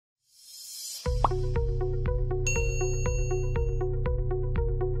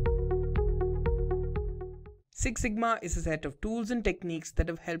Six Sigma is a set of tools and techniques that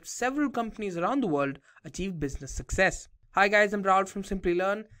have helped several companies around the world achieve business success. Hi guys, I'm Rahul from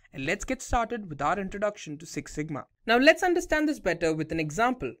Simplilearn, and let's get started with our introduction to Six Sigma. Now let's understand this better with an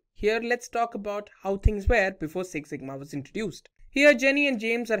example. Here let's talk about how things were before Six Sigma was introduced. Here Jenny and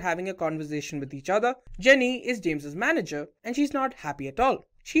James are having a conversation with each other. Jenny is James's manager and she's not happy at all.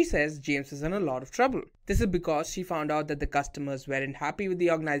 She says James is in a lot of trouble. This is because she found out that the customers weren't happy with the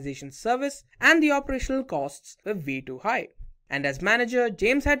organization's service and the operational costs were way too high. And as manager,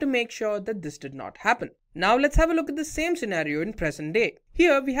 James had to make sure that this did not happen. Now let's have a look at the same scenario in present day.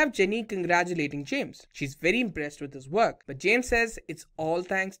 Here we have Jenny congratulating James. She's very impressed with his work, but James says it's all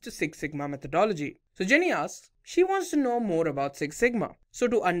thanks to Six Sigma methodology. So Jenny asks, she wants to know more about Six Sigma. So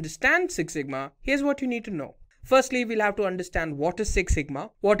to understand Six Sigma, here's what you need to know. Firstly, we'll have to understand what is Six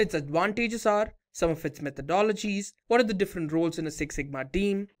Sigma, what its advantages are, some of its methodologies, what are the different roles in a Six Sigma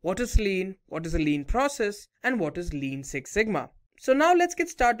team, what is lean, what is a lean process, and what is Lean Six Sigma. So now let's get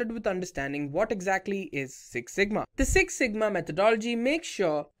started with understanding what exactly is Six Sigma. The Six Sigma methodology makes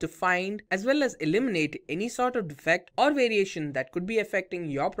sure to find as well as eliminate any sort of defect or variation that could be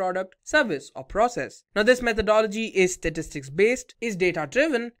affecting your product, service, or process. Now this methodology is statistics based, is data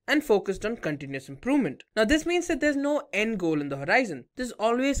driven, and focused on continuous improvement. Now this means that there's no end goal in the horizon. There's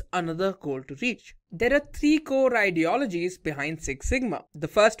always another goal to reach. There are three core ideologies behind Six Sigma. The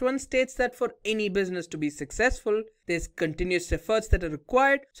first one states that for any business to be successful, there's continuous efforts that are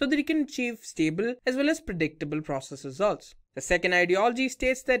required so that you can achieve stable as well as predictable process results. The second ideology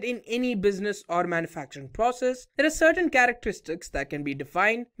states that in any business or manufacturing process, there are certain characteristics that can be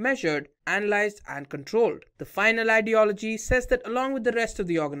defined, measured, analyzed, and controlled. The final ideology says that along with the rest of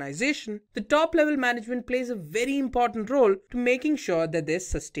the organization, the top level management plays a very important role to making sure that there's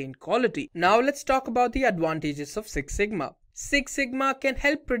sustained quality. Now let's talk about the advantages of Six Sigma. Six Sigma can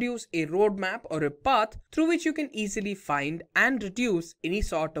help produce a roadmap or a path through which you can easily find and reduce any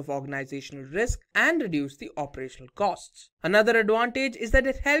sort of organizational risk and reduce the operational costs. Another advantage is that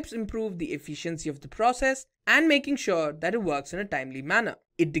it helps improve the efficiency of the process and making sure that it works in a timely manner.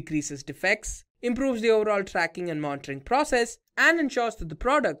 It decreases defects, improves the overall tracking and monitoring process, and ensures that the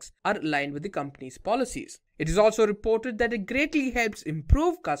products are aligned with the company's policies. It is also reported that it greatly helps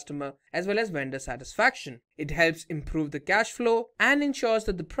improve customer as well as vendor satisfaction. It helps improve the cash flow and ensures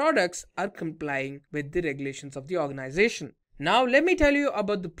that the products are complying with the regulations of the organization. Now let me tell you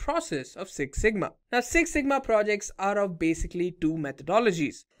about the process of Six Sigma. Now Six Sigma projects are of basically two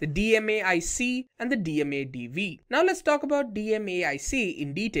methodologies, the DMAIC and the DMADV. Now let's talk about DMAIC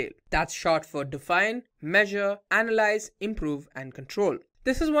in detail. That's short for define, measure, analyze, improve, and control.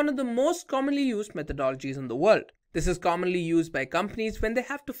 This is one of the most commonly used methodologies in the world. This is commonly used by companies when they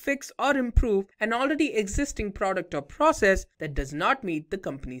have to fix or improve an already existing product or process that does not meet the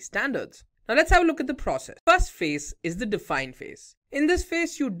company's standards. Now let's have a look at the process. First phase is the define phase. In this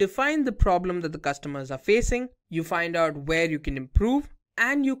phase, you define the problem that the customers are facing, you find out where you can improve,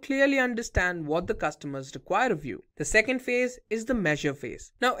 and you clearly understand what the customers require of you. The second phase is the measure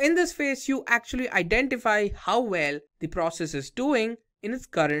phase. Now in this phase, you actually identify how well the process is doing in its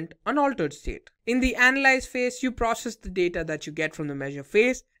current unaltered state. In the analyze phase, you process the data that you get from the measure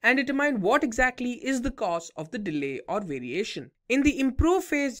phase and determine what exactly is the cause of the delay or variation. In the improve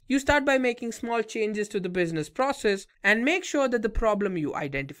phase, you start by making small changes to the business process and make sure that the problem you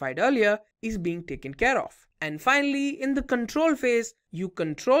identified earlier is being taken care of. And finally, in the control phase, you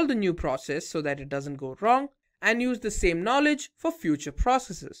control the new process so that it doesn't go wrong and use the same knowledge for future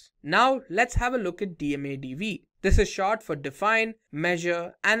processes. Now let's have a look at DMADV. This is short for define,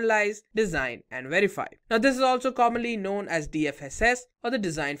 measure, analyze, design, and verify. Now this is also commonly known as DFSS or the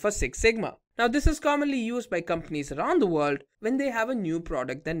design for Six Sigma. Now this is commonly used by companies around the world when they have a new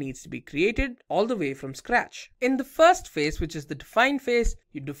product that needs to be created all the way from scratch. In the first phase, which is the define phase,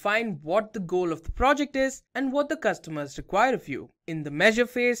 you define what the goal of the project is and what the customers require of you. In the measure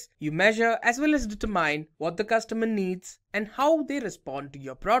phase, you measure as well as determine what the customer needs and how they respond to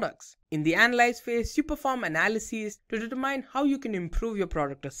your products. In the analyze phase, you perform analyses to determine how you can improve your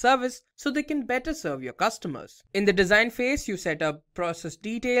product or service so they can better serve your customers. In the design phase, you set up process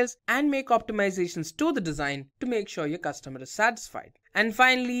details and make optimizations to the design to make sure your customer is satisfied. And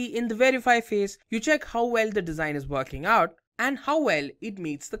finally, in the verify phase, you check how well the design is working out and how well it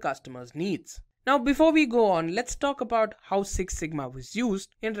meets the customer's needs. Now before we go on, let's talk about how Six Sigma was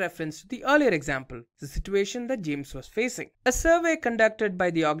used in reference to the earlier example, the situation that James was facing. A survey conducted by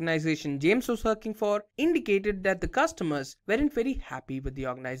the organization James was working for indicated that the customers weren't very happy with the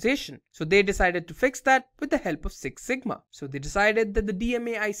organization. So they decided to fix that with the help of Six Sigma. So they decided that the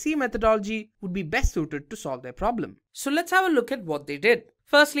DMAIC methodology would be best suited to solve their problem. So let's have a look at what they did.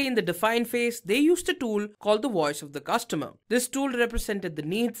 Firstly, in the define phase, they used a tool called the voice of the customer. This tool represented the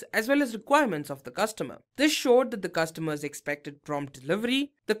needs as well as requirements of the customer. This showed that the customers expected prompt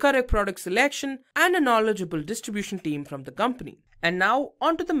delivery, the correct product selection, and a knowledgeable distribution team from the company. And now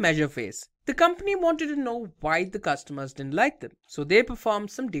onto the measure phase. The company wanted to know why the customers didn't like them, so they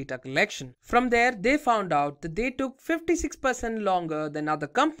performed some data collection. From there, they found out that they took 56% longer than other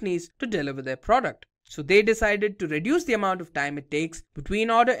companies to deliver their product. So they decided to reduce the amount of time it takes between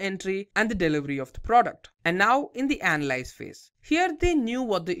order entry and the delivery of the product. And now in the analyze phase. Here they knew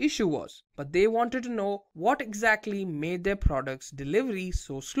what the issue was, but they wanted to know what exactly made their product's delivery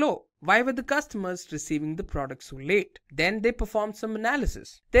so slow. Why were the customers receiving the product so late? Then they performed some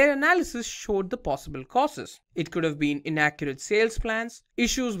analysis. Their analysis showed the possible causes. It could have been inaccurate sales plans,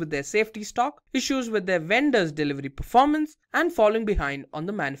 issues with their safety stock, issues with their vendors' delivery performance, and falling behind on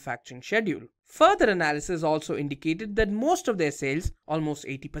the manufacturing schedule. Further analysis also indicated that most of their sales, almost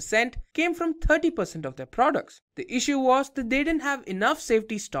 80%, came from 30% of their products. The issue was that they didn't have enough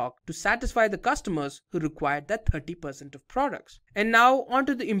safety stock to satisfy the customers who required that 30% of products. And now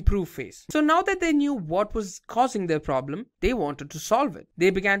onto the improve phase. So now that they knew what was causing their problem, they wanted to solve it. They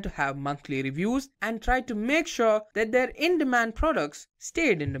began to have monthly reviews and tried to make sure that their in-demand products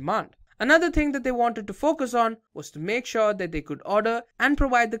stayed in demand. Another thing that they wanted to focus on was to make sure that they could order and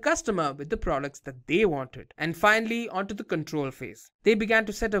provide the customer with the products that they wanted. And finally, onto the control phase. They began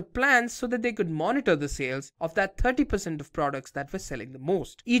to set up plans so that they could monitor the sales of that 30% of products that were selling the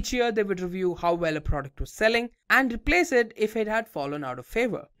most. Each year, they would review how well a product was selling and replace it if it had fallen out of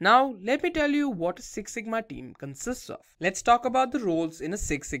favor. Now, let me tell you what a Six Sigma team consists of. Let's talk about the roles in a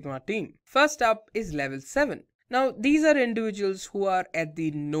Six Sigma team. First up is level 7. Now, these are individuals who are at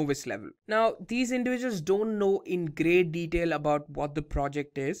the novice level. Now, these individuals don't know in great detail about what the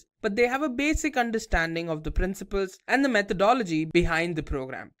project is, but they have a basic understanding of the principles and the methodology behind the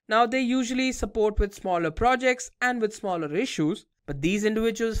program. Now, they usually support with smaller projects and with smaller issues, but these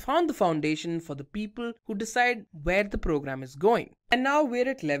individuals found the foundation for the people who decide where the program is going. And now we're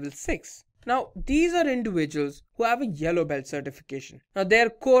at level 6. Now, these are individuals who have a yellow belt certification. Now, they are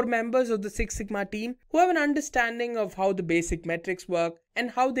core members of the Six Sigma team who have an understanding of how the basic metrics work and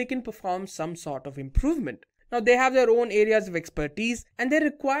how they can perform some sort of improvement. Now, they have their own areas of expertise and they're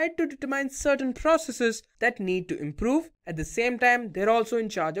required to determine certain processes that need to improve. At the same time, they're also in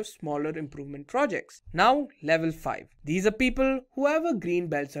charge of smaller improvement projects. Now, level 5. These are people who have a green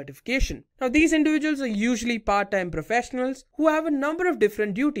belt certification. Now, these individuals are usually part-time professionals who have a number of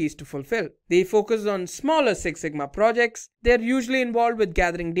different duties to fulfill. They focus on smaller Six Sigma projects. They're usually involved with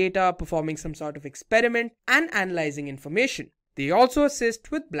gathering data, performing some sort of experiment, and analyzing information. They also assist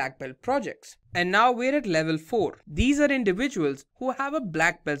with black belt projects. And now we're at level 4. These are individuals who have a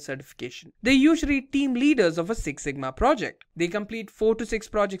black belt certification. They're usually team leaders of a Six Sigma project. They complete 4 to 6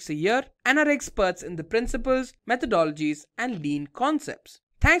 projects a year and are experts in the principles, methodologies, and lean concepts.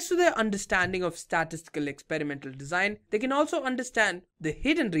 Thanks to their understanding of statistical experimental design, they can also understand the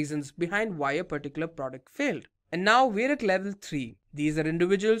hidden reasons behind why a particular product failed. And now we're at level 3. These are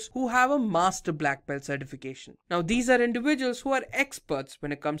individuals who have a master black belt certification. Now, these are individuals who are experts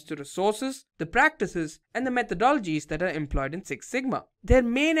when it comes to resources, the practices, and the methodologies that are employed in Six Sigma. Their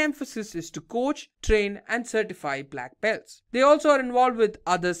main emphasis is to coach, train, and certify black belts. They also are involved with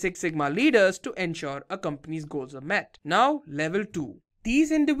other Six Sigma leaders to ensure a company's goals are met. Now, level 2.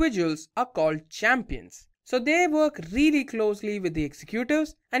 These individuals are called champions. So they work really closely with the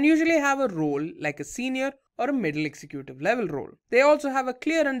executives and usually have a role like a senior or a middle executive level role. They also have a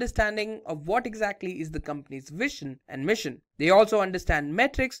clear understanding of what exactly is the company's vision and mission. They also understand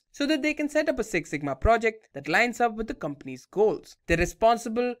metrics so that they can set up a Six Sigma project that lines up with the company's goals. They're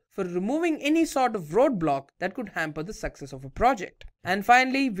responsible for removing any sort of roadblock that could hamper the success of a project. And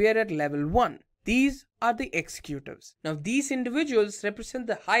finally, we're at level 1. These are the executives. Now, these individuals represent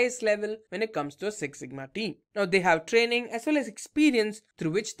the highest level when it comes to a Six Sigma team. Now, they have training as well as experience through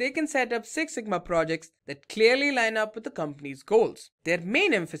which they can set up Six Sigma projects that clearly line up with the company's goals. Their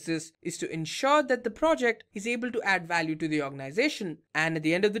main emphasis is to ensure that the project is able to add value to the organization and at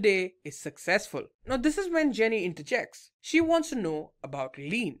the end of the day is successful. Now, this is when Jenny interjects. She wants to know about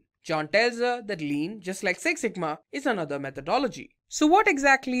lean. John tells her that lean, just like Six Sigma, is another methodology. So what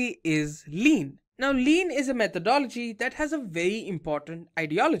exactly is lean? Now, lean is a methodology that has a very important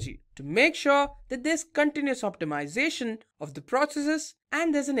ideology. to make sure that there's continuous optimization of the processes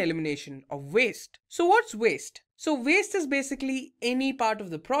and there's an elimination of waste. So what's waste? So waste is basically any part of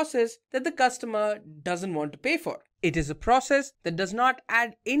the process that the customer doesn't want to pay for. It is a process that does not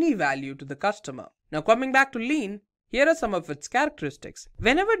add any value to the customer. Now coming back to lean, here are some of its characteristics.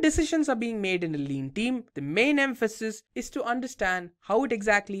 Whenever decisions are being made in a lean team, the main emphasis is to understand how it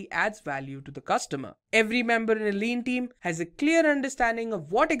exactly adds value to the customer. Every member in a lean team has a clear understanding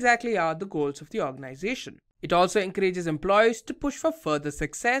of what exactly are the goals of the organization. It also encourages employees to push for further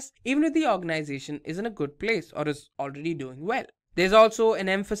success even if the organization is in a good place or is already doing well. There's also an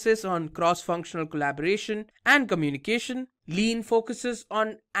emphasis on cross-functional collaboration and communication. Lean focuses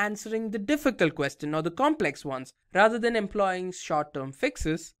on answering the difficult question or the complex ones rather than employing short-term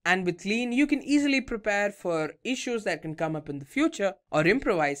fixes. And with lean, you can easily prepare for issues that can come up in the future or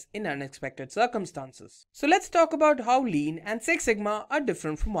improvise in unexpected circumstances. So let's talk about how lean and Six Sigma are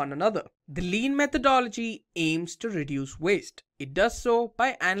different from one another. The lean methodology aims to reduce waste. It does so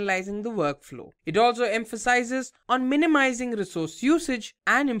by analyzing the workflow. It also emphasizes on minimizing resource usage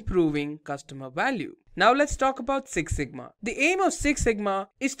and improving customer value. Now let's talk about Six Sigma. The aim of Six Sigma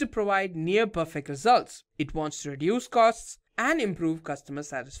is to provide near perfect results. It wants to reduce costs and improve customer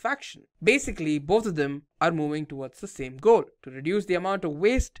satisfaction. Basically, both of them are moving towards the same goal, to reduce the amount of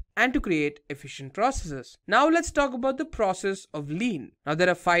waste and to create efficient processes. Now let's talk about the process of lean. Now there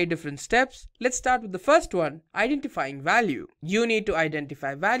are 5 different steps. Let's start with the first one, identifying value. You need to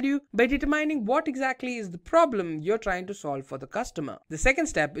identify value by determining what exactly is the problem you're trying to solve for the customer. The second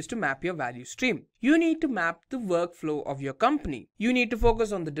step is to map your value stream. You need to map the workflow of your company. You need to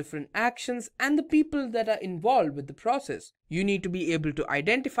focus on the different actions and the people that are involved with the process. You need to be able to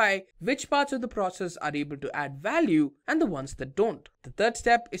identify which parts of the process are able to add value and the ones that don't. The third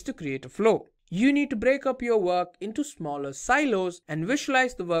step is to create a flow. You need to break up your work into smaller silos and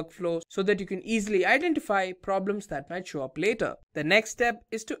visualize the workflow so that you can easily identify problems that might show up later. The next step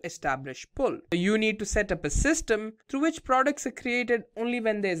is to establish pull. You need to set up a system through which products are created only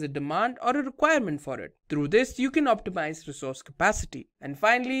when there is a demand or a requirement for it. Through this, you can optimize resource capacity. And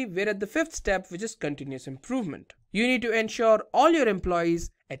finally, we're at the 5th step, which is continuous improvement. You need to ensure all your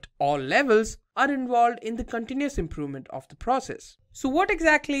employees at all levels are involved in the continuous improvement of the process. So what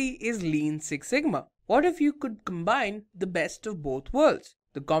exactly is Lean Six Sigma? What if you could combine the best of both worlds?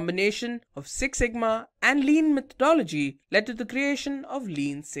 The combination of Six Sigma and Lean methodology led to the creation of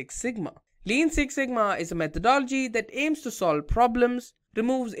Lean Six Sigma. Lean Six Sigma is a methodology that aims to solve problems,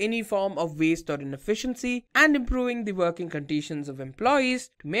 removes any form of waste or inefficiency, and improving the working conditions of employees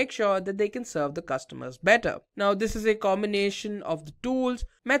to make sure that they can serve the customers better. Now, this is a combination of the tools,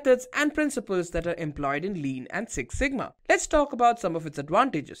 methods, and principles that are employed in Lean and Six Sigma. Let's talk about some of its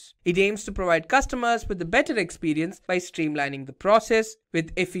advantages. It aims to provide customers with a better experience by streamlining the process.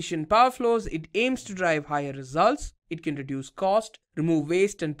 With efficient power flows, it aims to drive higher results. It can reduce cost, remove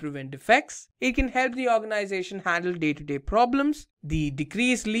waste, and prevent defects. It can help the organization handle day-to-day problems. The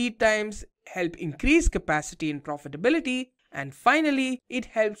decreased lead times help increase capacity and profitability. And finally, it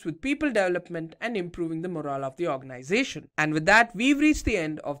helps with people development and improving the morale of the organization. And with that, we've reached the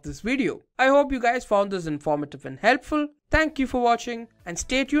end of this video. I hope you guys found this informative and helpful. Thank you for watching and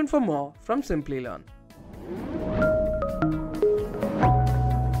stay tuned for more from Simplilearn.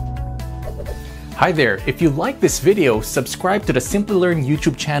 Hi there, if you like this video, subscribe to the Simplilearn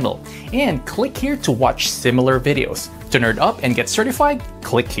YouTube channel and click here to watch similar videos. To nerd up and get certified,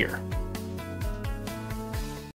 click here.